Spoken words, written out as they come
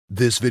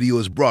This video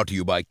is brought to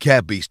you by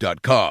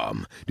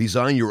catbeast.com.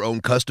 Design your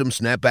own custom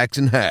snapbacks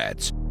and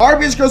hats.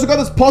 Arby's girls, we got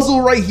this puzzle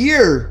right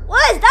here.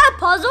 What is that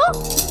puzzle?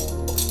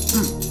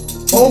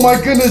 Oh my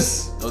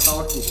goodness.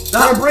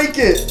 Try and break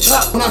it.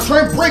 When I try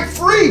and break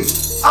free.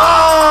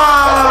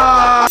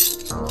 Ah!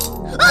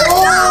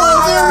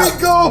 Oh, there we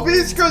go.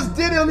 Beast girls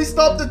did it. Let me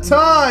stop the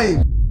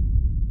time.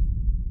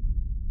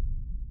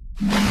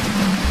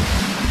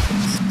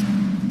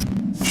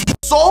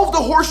 Solve the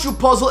horseshoe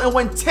puzzle and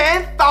win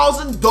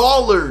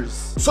 $10,000.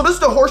 So this is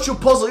the horseshoe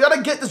puzzle. You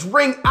gotta get this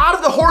ring out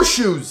of the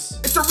horseshoes.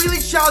 It's a really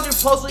challenging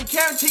puzzle. You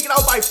can't take it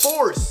out by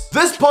force.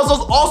 This puzzle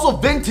is also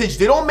vintage.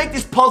 They don't make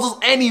these puzzles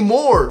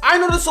anymore. I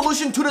know the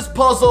solution to this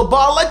puzzle, but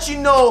I'll let you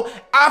know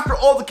after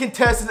all the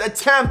contestants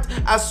attempt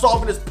at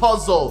solving this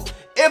puzzle.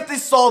 If they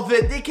solve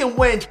it, they can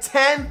win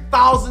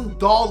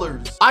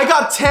 $10,000. I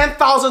got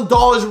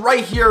 $10,000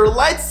 right here.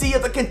 Let's see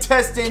if the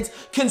contestants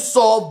can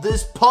solve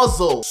this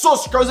puzzle. So,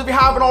 Scrubs, if you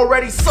haven't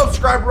already,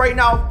 subscribe right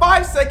now.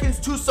 5 seconds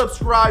to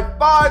subscribe.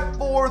 5,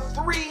 4,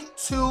 3,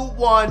 2,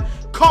 1.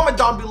 Comment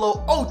down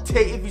below, OT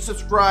if you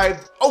subscribe.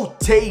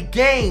 OT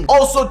game.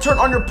 Also, turn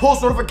on your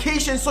post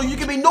notifications so you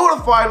can be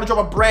notified when I drop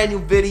a brand new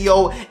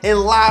video. And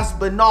last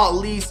but not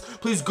least,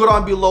 please go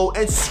down below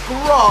and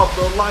scrub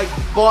the like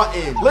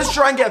button. Let's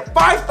try and get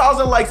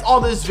 5,000 likes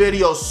on this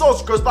video. So,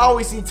 Scrubs, without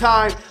wasting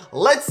time,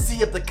 let's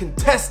see if the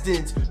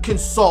contestants can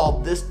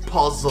solve this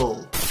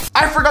puzzle.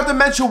 I forgot to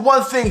mention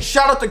one thing.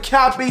 Shout out to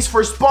Catbeast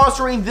for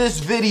sponsoring this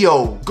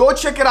video. Go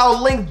check it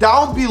out, link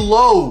down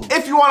below.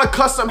 If you want a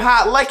custom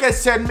hat, like I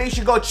said, make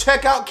sure you go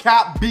check out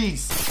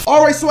Catbeast.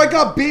 Alright, so I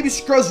got baby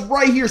Scrubs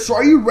right here. So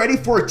are you ready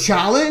for a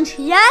challenge?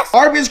 Yes.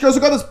 Alright, baby Scrubs,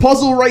 I got this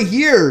puzzle right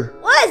here.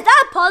 What is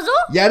that puzzle?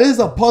 Yeah, it is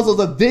a puzzle.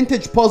 It's a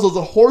vintage puzzle. It's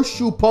a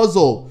horseshoe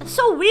puzzle. It's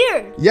so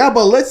weird. Yeah,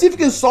 but let's see if you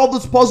can solve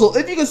this puzzle.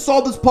 If you can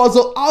solve this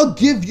puzzle, I'll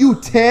give you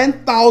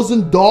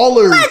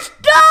 $10,000. Let's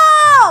go!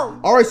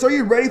 Alright, so are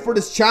you ready for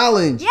this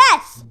challenge?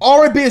 Yes.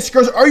 Alright, baby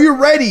Scrubs, are you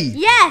ready?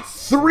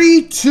 Yes.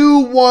 3, 2,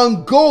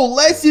 1, go.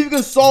 Let's see if you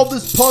can solve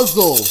this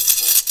puzzle.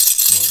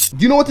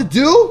 Do you know what to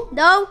do?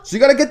 No. So you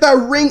gotta get that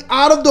ring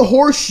out of the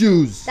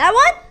horseshoes. That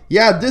one?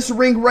 Yeah, this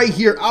ring right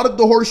here, out of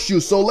the horseshoe.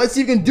 So let's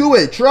see if you can do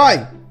it.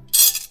 Try.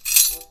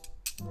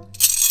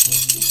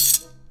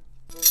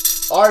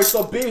 Alright,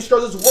 so baby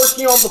Scrubs is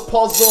working on the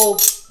puzzle.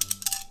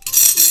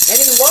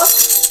 Any luck?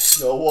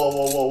 No,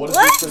 whoa. What is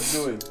What? this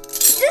doing?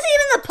 Is this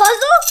even the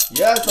puzzle?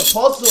 Yeah, it's a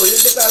puzzle. You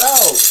gotta get that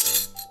out.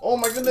 Oh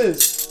my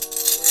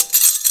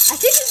goodness. I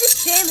think you just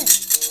jam it.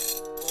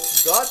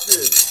 You got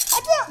this. I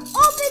can't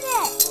open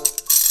it.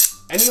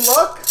 Any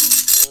luck?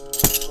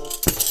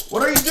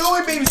 What are you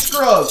doing, baby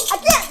Scrubs? I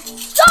can't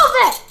solve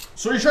it.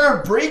 So you're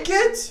trying to break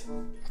it?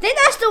 I think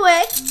that's the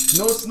way.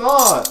 No, it's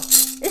not.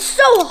 It's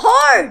so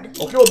hard.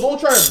 Okay, well, don't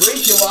try to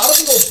break it. Well, I don't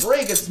think it'll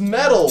break. It's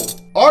metal.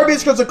 Alright, baby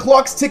Scrubs, the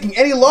clock's ticking.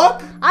 Any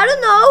luck? I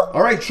don't know.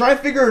 Alright, try and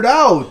figure it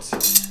out.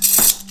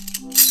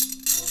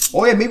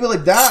 Oh, yeah, maybe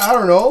like that. I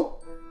don't know.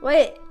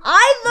 Wait,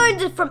 I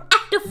learned it from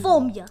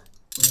actiphomia.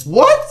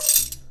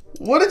 What?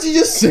 What did you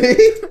just say?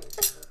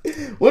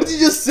 What did you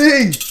just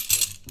say?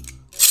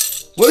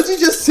 What did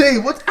you just say?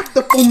 What's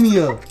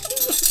actiphomia?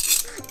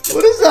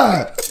 What is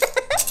that?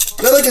 Is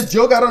that like a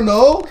joke? I don't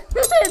know.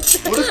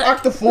 What is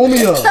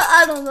actiphomia?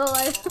 I don't know.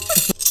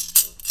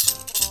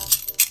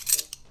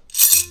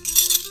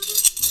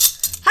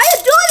 How you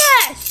do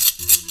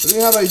this? What do you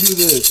mean, how do I do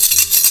this?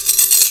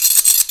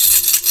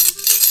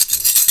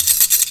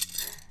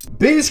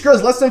 Baby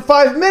Scrubs, less than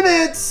 5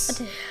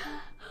 minutes.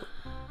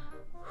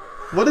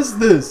 What is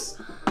this?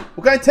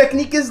 What kind of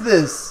technique is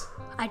this?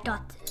 I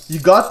got this. You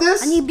got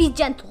this? I need to be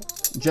gentle.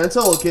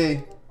 Gentle,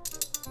 okay.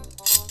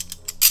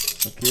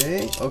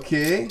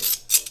 Okay.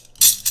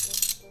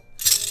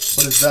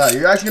 What is that?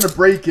 You're actually gonna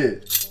break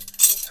it.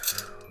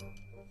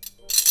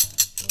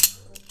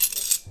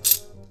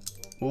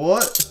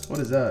 What? What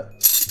is that?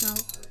 No.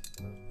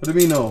 What do you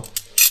mean no?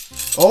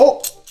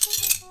 Oh!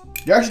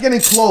 You're actually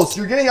getting close.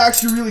 You're getting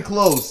actually really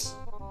close.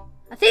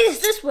 I think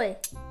it's this way.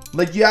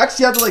 Like, you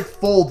actually have to, like,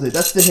 fold it.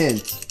 That's the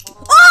hint.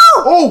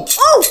 Oh! Oh!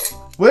 Oh!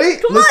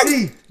 Wait, Come let's on.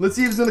 see. Let's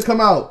see if it's gonna come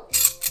out.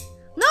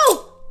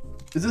 No!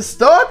 Is it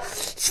stuck?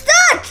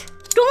 Stuck!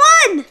 Come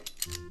on!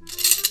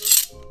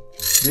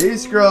 Baby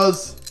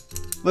Scrubs.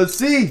 Let's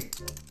see.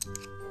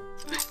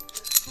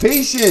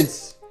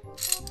 Patience.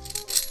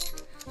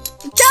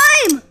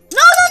 Time!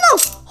 No!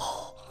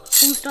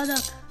 Almost got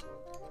up.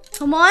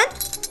 Come on.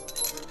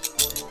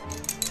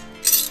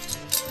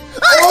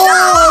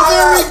 Oh,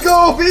 there we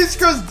go. Baby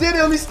Scrubs did it.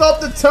 Let me stop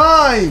the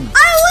time.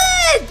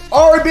 I win!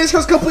 Alright, Baby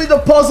Scrubs complete the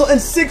puzzle in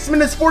 6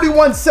 minutes,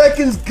 41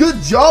 seconds.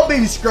 Good job,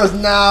 Baby Scrubs.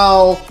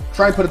 Now,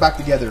 try and put it back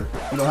together.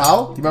 You know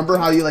how? You remember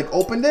how you, like,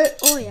 opened it?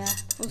 Oh, yeah.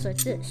 It was like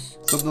this.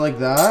 Something like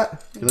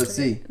that. Okay, let's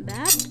see.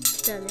 Back,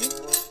 set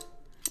it,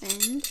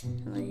 and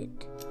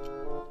wait.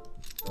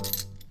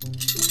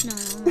 No.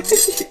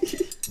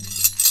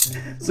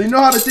 So you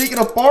know how to take it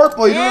apart,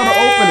 but you don't know how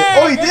to open it.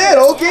 Oh, you did?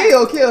 Okay.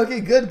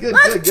 Good.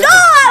 Let's go!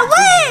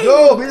 I win!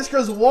 Go, Baby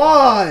Scrubs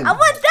won. I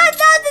won $10,000!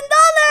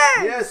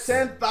 Yes,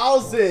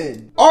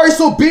 10,000. All right,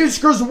 so Baby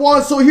Scrubs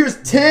won. So here's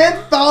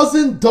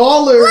 $10,000.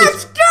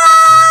 Let's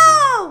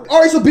go!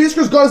 All right, so Baby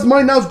Scrubs got his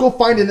money. Now let's go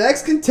find the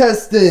next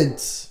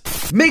contestant.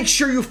 Make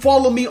sure you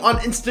follow me on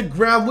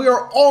Instagram. We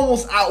are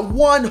almost at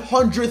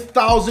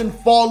 100,000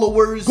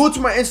 followers. Go to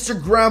my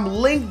Instagram,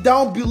 link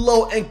down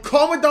below, and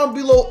comment down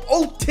below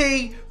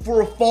OT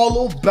for a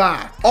follow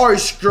back. Alright,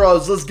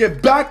 Scrubs, let's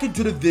get back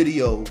into the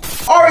video.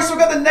 Alright, so we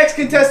got the next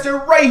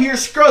contestant right here,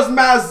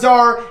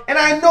 Scrubzah, and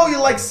I know you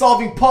like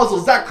solving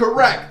puzzles, is that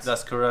correct?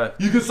 That's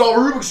correct. You can solve a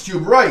Rubik's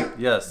Cube, right?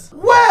 Yes.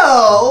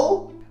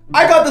 Well,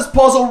 I got this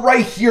puzzle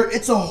right here.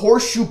 It's a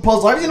horseshoe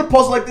puzzle. Have you seen a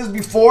puzzle like this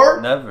before?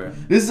 Never.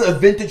 This is a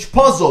vintage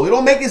puzzle. They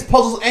don't make these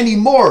puzzles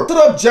anymore. So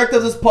the objective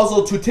of this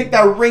puzzle is to take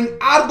that ring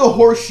out of the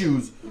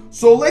horseshoes.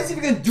 So let's see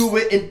if we can do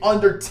it in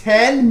under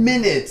 10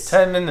 minutes.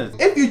 10 minutes.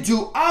 If you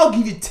do, I'll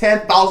give you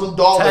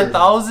 $10,000.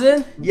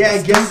 10,000? Yeah,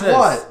 and guess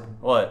what?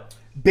 What?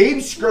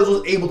 Baby Scrubs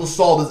was able to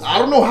solve this. I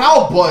don't know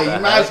how, but he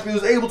magically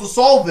was able to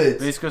solve it.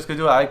 Baby Scrubs could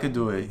do it, I could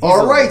do it.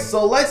 Alright,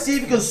 so let's see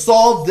if you can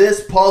solve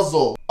this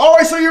puzzle.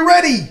 Alright, so you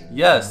ready?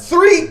 Yes.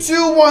 3,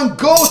 2, 1,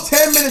 go.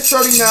 10 minutes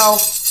starting now.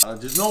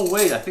 There's no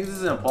way. I think this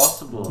is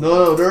impossible.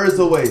 No, there is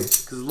a way.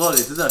 Because look,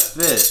 it doesn't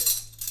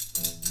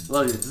fit.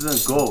 Look, it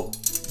doesn't go.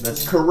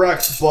 That's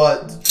correct,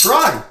 but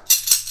try.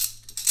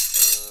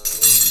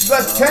 You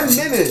got 10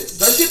 minutes.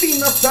 That should be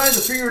enough time to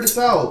figure this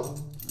out.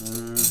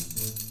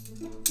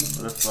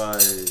 What if I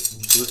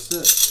twist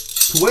it?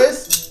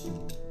 Twist?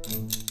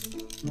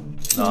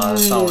 No,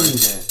 that's not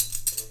working.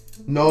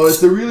 No,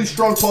 it's a really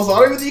strong puzzle. I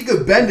don't even think you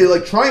could bend it.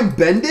 Like, try and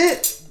bend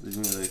it.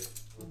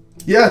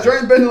 Yeah, try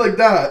and bend it like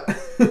that.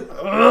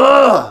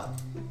 Ugh!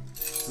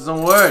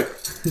 Doesn't work.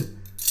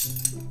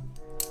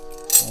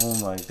 Oh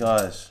my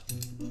gosh.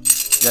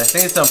 Yeah, I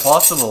think it's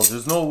impossible.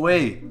 There's no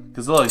way.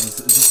 Because look,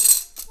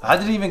 how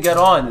did it even get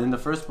on in the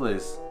first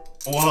place?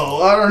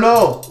 Well, I don't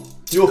know.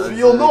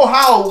 You'll know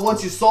how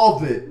once you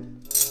solve it.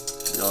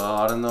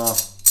 I don't know.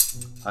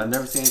 I've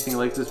never seen anything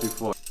like this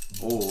before.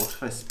 Oh, what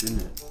if I spin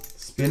it?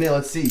 Spin it,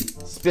 let's see.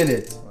 Spin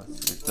it. Like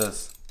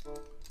this.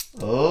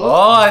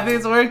 Oh, I think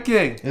it's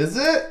working. Is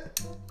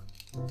it?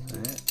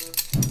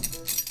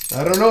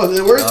 I don't know. Is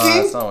it working?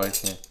 No, it's not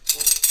working.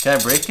 Can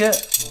I break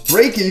it?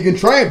 Break it. You can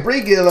try and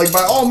break it. Like,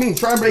 by all means,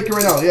 try and break it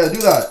right now. Yeah,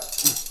 do that.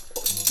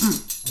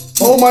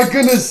 Oh my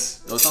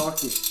goodness. No, it's not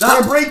working. Try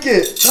and break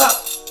it.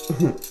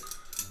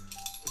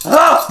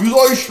 Ah! Use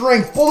all your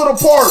strength. Pull it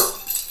apart.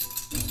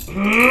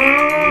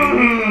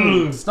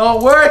 It's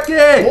not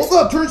working. Hold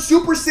up. Turn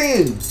Super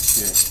Saiyan.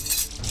 Okay.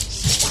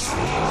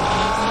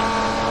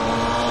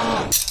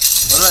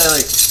 What did I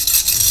like?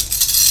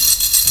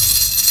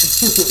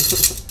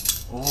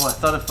 Oh, I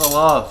thought it fell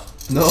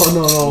off. No.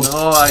 No,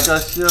 I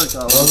got shook.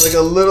 That was like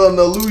a little an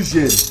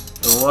illusion.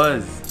 It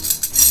was.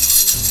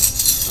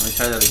 Let me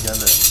try that again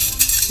then.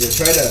 Yeah,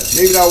 try that.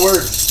 Maybe that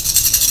works.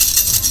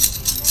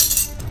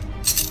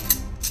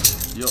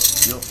 Yo.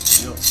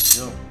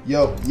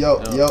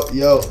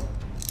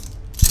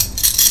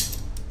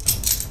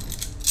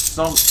 It's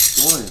not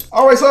going.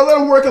 Alright, so I let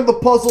him work on the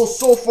puzzle.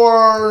 So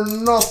far,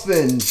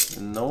 nothing.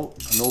 No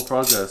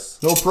progress.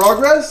 No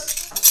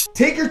progress?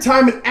 Take your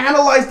time and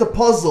analyze the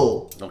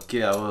puzzle.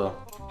 Okay, I will.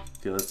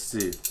 Okay, let's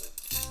see.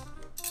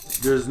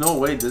 There's no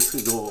way this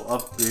could go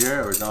up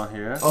here or down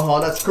here.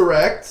 That's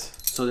correct.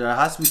 So there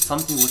has to be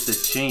something with the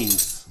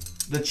chains.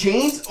 The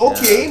chains?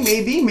 Okay, yeah.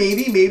 Maybe I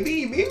think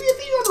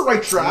you're on the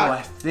right track. No,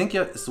 I think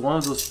it's one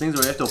of those things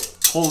where you have to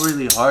pull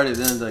really hard and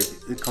then like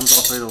it comes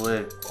off right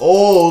away.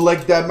 Oh,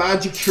 like that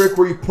magic trick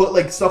where you put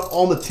like stuff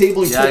on the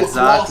table and you pull the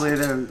exactly.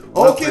 Then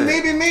okay,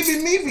 maybe.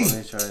 Let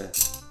me try it.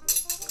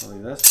 Go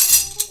like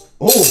this.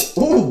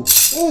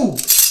 Oh.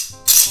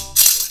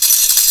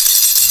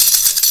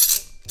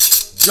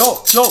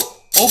 Yo,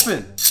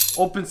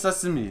 open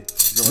sesame.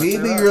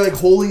 Maybe you're like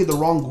holding it the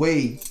wrong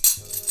way.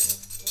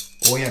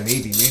 Oh yeah,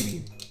 maybe.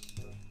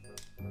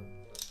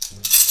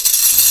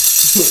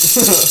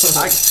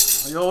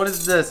 Yo, what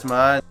is this,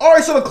 man?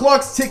 Alright, so the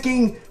clock's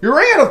ticking. You're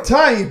running out of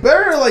time. You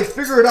better like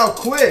figure it out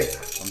quick.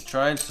 I'm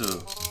trying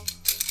to.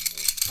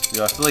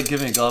 Yo, I feel like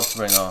giving up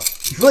right now.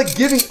 You feel like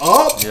giving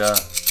up? Yeah.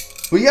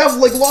 But you have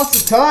like lots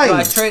of time. Yo,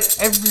 I tried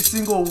every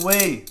single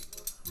way.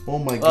 Oh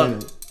my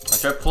goodness. I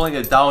tried pulling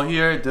it down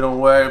here, didn't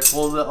work.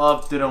 Pulled it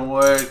up, didn't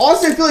work.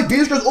 Honestly, I feel like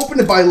Baby Scrubs opened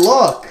it by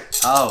luck.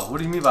 How? What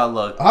do you mean by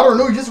luck? I don't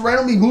know. You just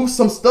randomly moved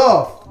some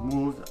stuff.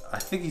 Moved? I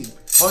think he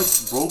probably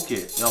broke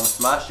it. You know, I'm gonna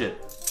smash it.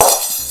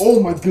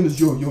 Oh my goodness,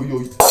 yo. Yo.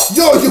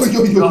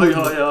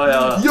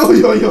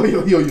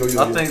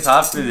 Nothing's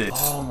happening.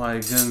 Oh my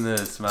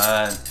goodness,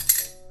 man.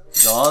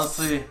 Yo,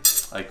 honestly,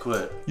 I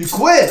quit. You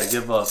quit? I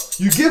give up.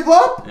 You give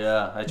up?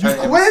 Yeah, I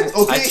tried. You quit?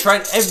 Okay. I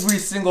tried every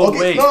single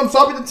way. No, I'm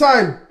stopping the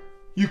time.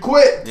 You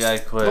quit. Yeah, I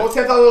quit. No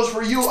 $10,000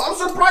 for you. I'm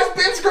surprised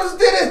Baby Scrubs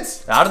did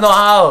it. I don't know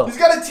how. He's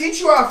got to teach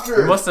you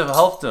after. You must have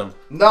helped him.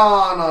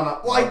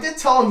 Nah. Well, I did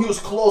tell him he was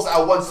close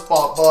at one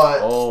spot,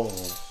 but... Oh.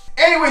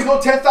 Anyways, no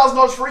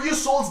 $10,000 for you,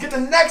 so let's get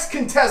the next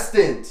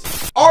contestant.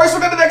 Alright, so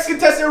we got the next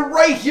contestant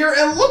right here,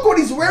 and look what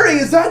he's wearing.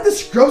 Is that the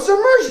Scrubzah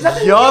merch? Is that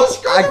the new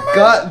Scrubzah merch? I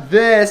got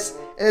this.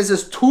 It's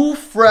just too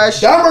fresh.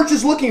 That merch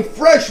is looking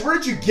fresh. Where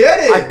did you get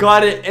it? I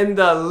got it in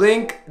the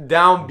link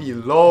down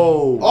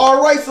below.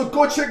 Alright, so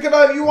go check it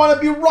out if you want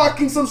to be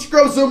rocking some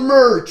Scrubzah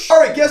merch.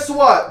 Alright, guess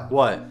what?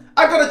 What?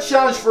 I got a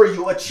challenge for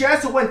you. A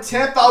chance to win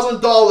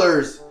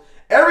 $10,000.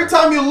 Every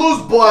time you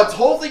lose, buds,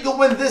 hopefully you'll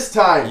win this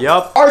time.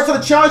 Yep. Alright, so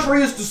the challenge for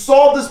you is to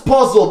solve this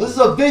puzzle. This is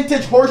a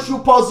vintage horseshoe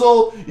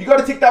puzzle. You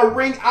gotta take that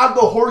ring out of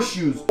the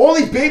horseshoes.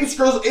 Only Baby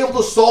Scrubs was able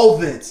to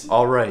solve it.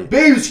 Alright.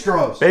 Baby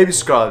Scrubs. Baby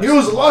Scrubs. He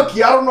was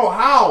lucky. I don't know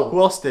how. Who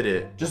else did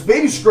it? Just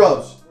Baby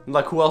Scrubs.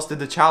 Like, who else did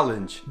the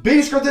challenge?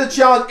 Baby Scrubs did the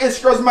challenge and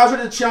Scrubzmaster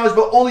did the challenge,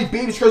 but only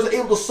Baby Scrubs was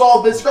able to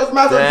solve it.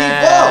 Scrubzmaster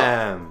gave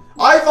up.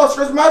 I thought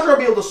Scrubzmaster would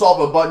be able to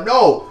solve it, but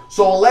no.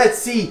 So let's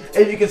see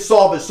if you can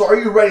solve it. So are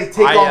you ready to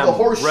take on the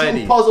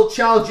horseshoe puzzle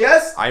challenge?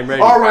 Yes? I'm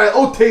ready. Alright,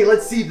 okay,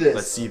 let's see this.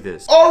 Let's see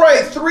this.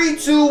 Alright, 3,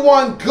 2,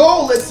 1,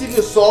 go. Let's see if you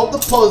can solve the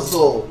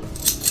puzzle.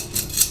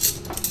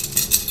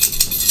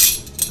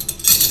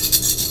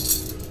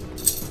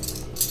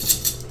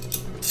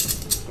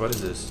 What is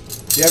this?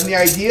 Do you have any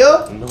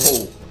idea? No.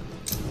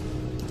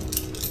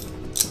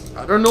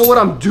 I don't know what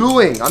I'm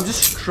doing. I'm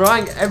just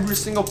trying every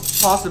single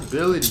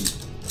possibility.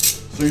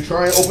 So you're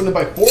trying to open it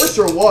by force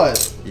or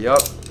what?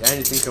 Yep.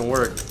 Anything can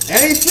work.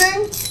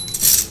 Anything?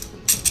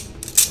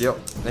 Yep.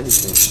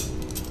 Anything.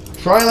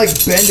 Try and like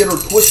bend it or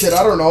twist it.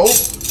 I don't know.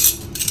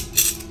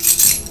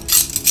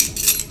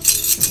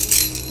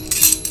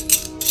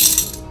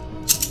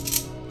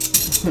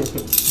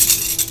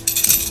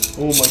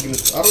 Oh my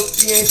goodness. I don't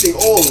see anything.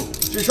 Oh,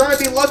 so you're trying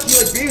to be lucky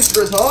like Baby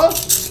Scrubs, huh?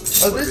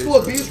 This is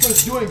what Baby Scrubs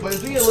is doing, but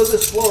he's doing it a little bit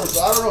slower.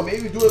 So I don't know.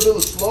 Maybe do it a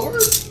little slower?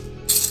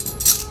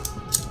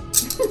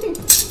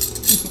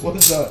 What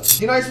is that?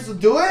 You're not supposed to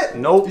do it?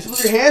 Nope. You're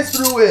supposed to put your hands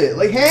through it,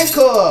 like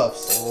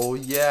handcuffs. Oh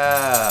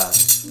yeah.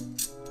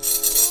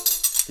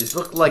 These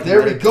look like.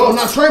 There we go.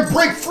 Now try and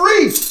break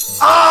free.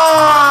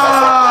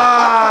 Ah!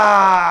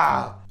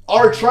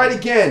 Alright, try it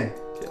again.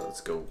 Okay,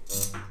 let's go.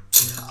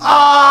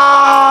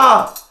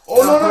 Ah!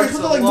 Oh no, you're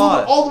supposed to like move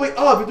it all the way up.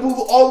 You have to move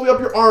it all the way up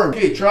your arm.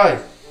 Okay, try.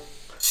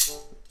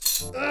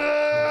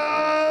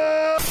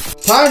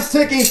 Time's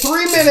ticking.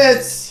 3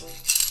 minutes.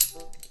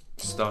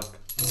 Stuck.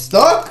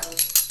 Stuck?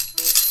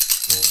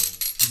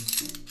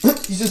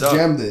 You just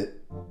jammed it.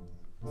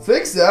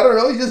 Fix it. I don't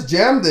know. You just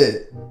jammed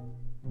it.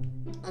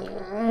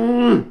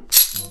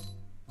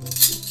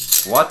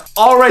 What?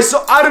 Alright,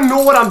 so I don't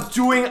know what I'm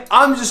doing.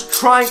 I'm just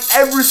trying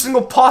every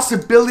single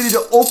possibility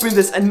to open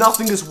this and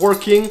nothing is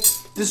working.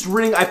 This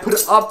ring, I put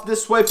it up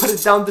this way, put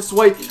it down this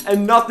way,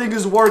 and nothing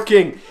is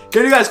working.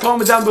 Can you guys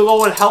comment down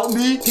below and help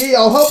me? Okay,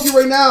 I'll help you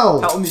right now.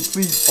 Help me,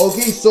 please.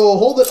 Okay, so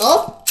hold it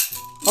up.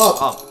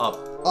 Up. Up.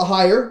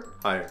 Higher.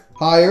 Higher.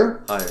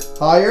 Higher. Higher.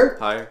 Higher.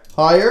 Higher.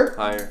 Higher.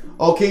 Higher.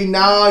 Okay,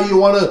 now you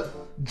want to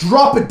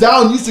drop it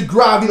down. Use the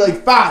gravity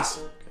like fast.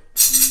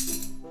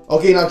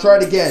 Okay, now try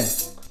it again.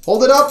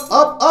 Hold it up,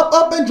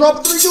 up, and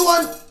drop it. 3, 2,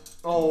 1.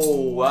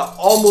 Oh, that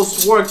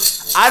almost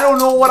worked. I don't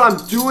know what I'm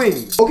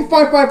doing. Okay,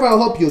 fine, I'll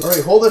help you. All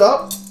right, hold it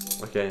up.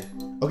 Okay.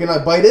 Okay, now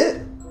bite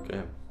it.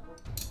 Okay.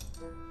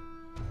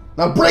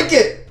 Now break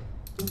it.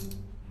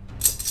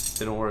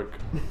 Didn't work.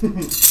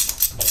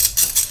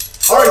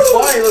 All right,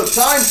 fine. Look,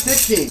 time's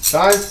ticking.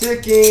 Time's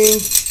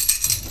ticking.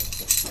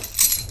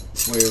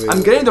 Wait.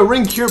 I'm getting the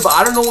ring here, but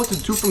I don't know what to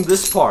do from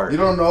this part. You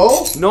don't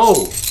know?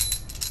 No.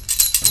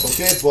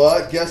 Okay,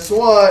 but guess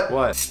what?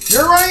 What?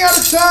 You're running out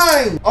of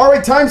time. All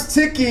right, time's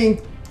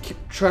ticking.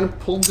 Keep trying to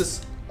pull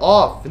this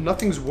off, and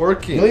nothing's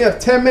working. You only have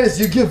 10 minutes.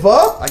 You give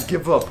up? I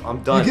give up.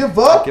 I'm done. You give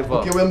up? I give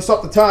up. Okay, well, let me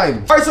stop the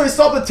time. All right, so we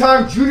stopped the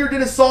time. Junior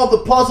didn't solve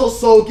the puzzle,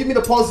 so give me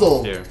the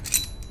puzzle. Here.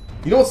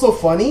 You know what's so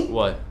funny?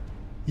 What?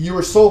 You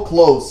were so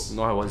close.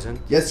 No, I wasn't.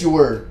 Yes, you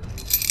were.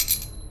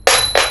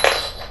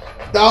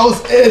 That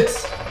was it.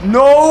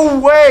 No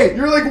way!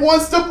 You're like 1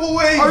 step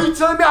away. Are you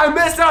telling me I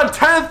missed out on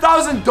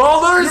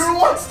 $10,000? You're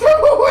 1 step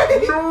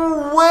away.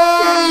 No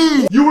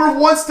way! You were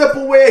 1 step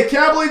away. I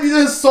can't believe you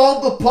didn't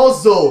solve the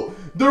puzzle.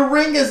 The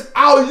ring is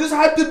out. You just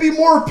have to be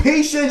more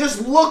patient.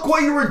 Just look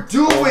what you were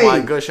doing. Oh my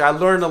gosh, I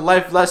learned a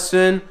life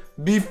lesson.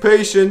 Be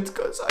patient,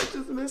 because I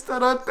just missed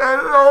out on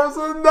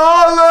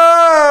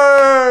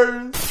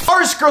 $10,000.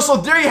 Alright, Scrubs, so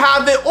there you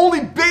have it.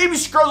 Only Baby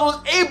Scrubs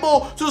was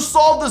able to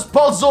solve this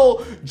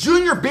puzzle.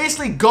 Junior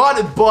basically got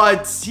it,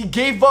 but he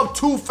gave up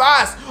too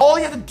fast. All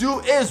he had to do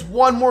is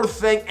one more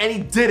thing, and he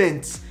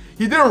didn't.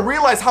 He didn't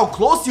realize how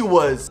close he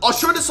was. I'll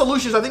show you the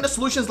solutions. I think the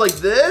solution is like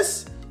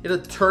this. You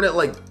gotta turn it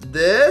like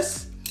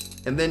this,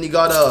 and then you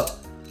gotta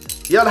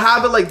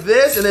have it like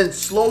this, and then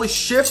slowly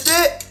shift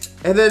it,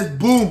 and then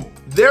boom.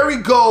 There we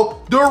go.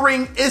 The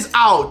ring is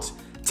out.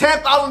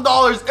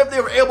 $10,000 if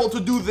they were able to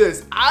do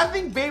this. I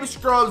think Baby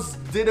Scrubs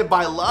did it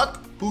by luck.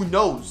 Who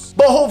knows?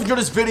 But hope you enjoyed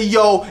this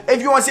video.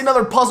 If you want to see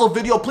another puzzle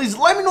video, please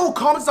let me know in the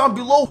comments down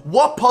below.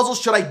 What puzzle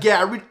should I get?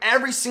 I read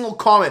every single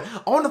comment.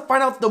 I want to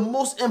find out the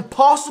most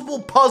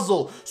impossible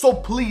puzzle. So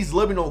please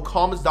let me know in the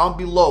comments down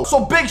below.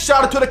 So big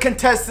shout out to the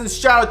contestants.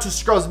 Shout out to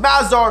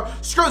Scrubzah,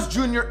 Scrubs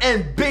Jr.,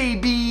 and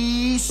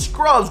Baby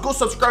Scrubs. Go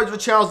subscribe to the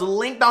channel. The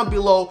link down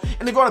below.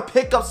 And if you want to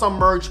pick up some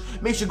merch,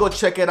 make sure you go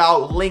check it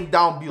out. Link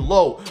down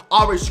below.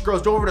 Alright,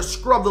 Scrubs, don't forget to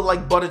scrub the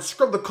like button,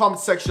 scrub the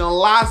comment section, and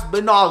last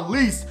but not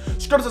least,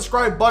 scrub the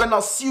subscribe button.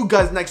 I'll see you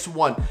guys next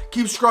one.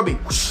 Keep scrubbing.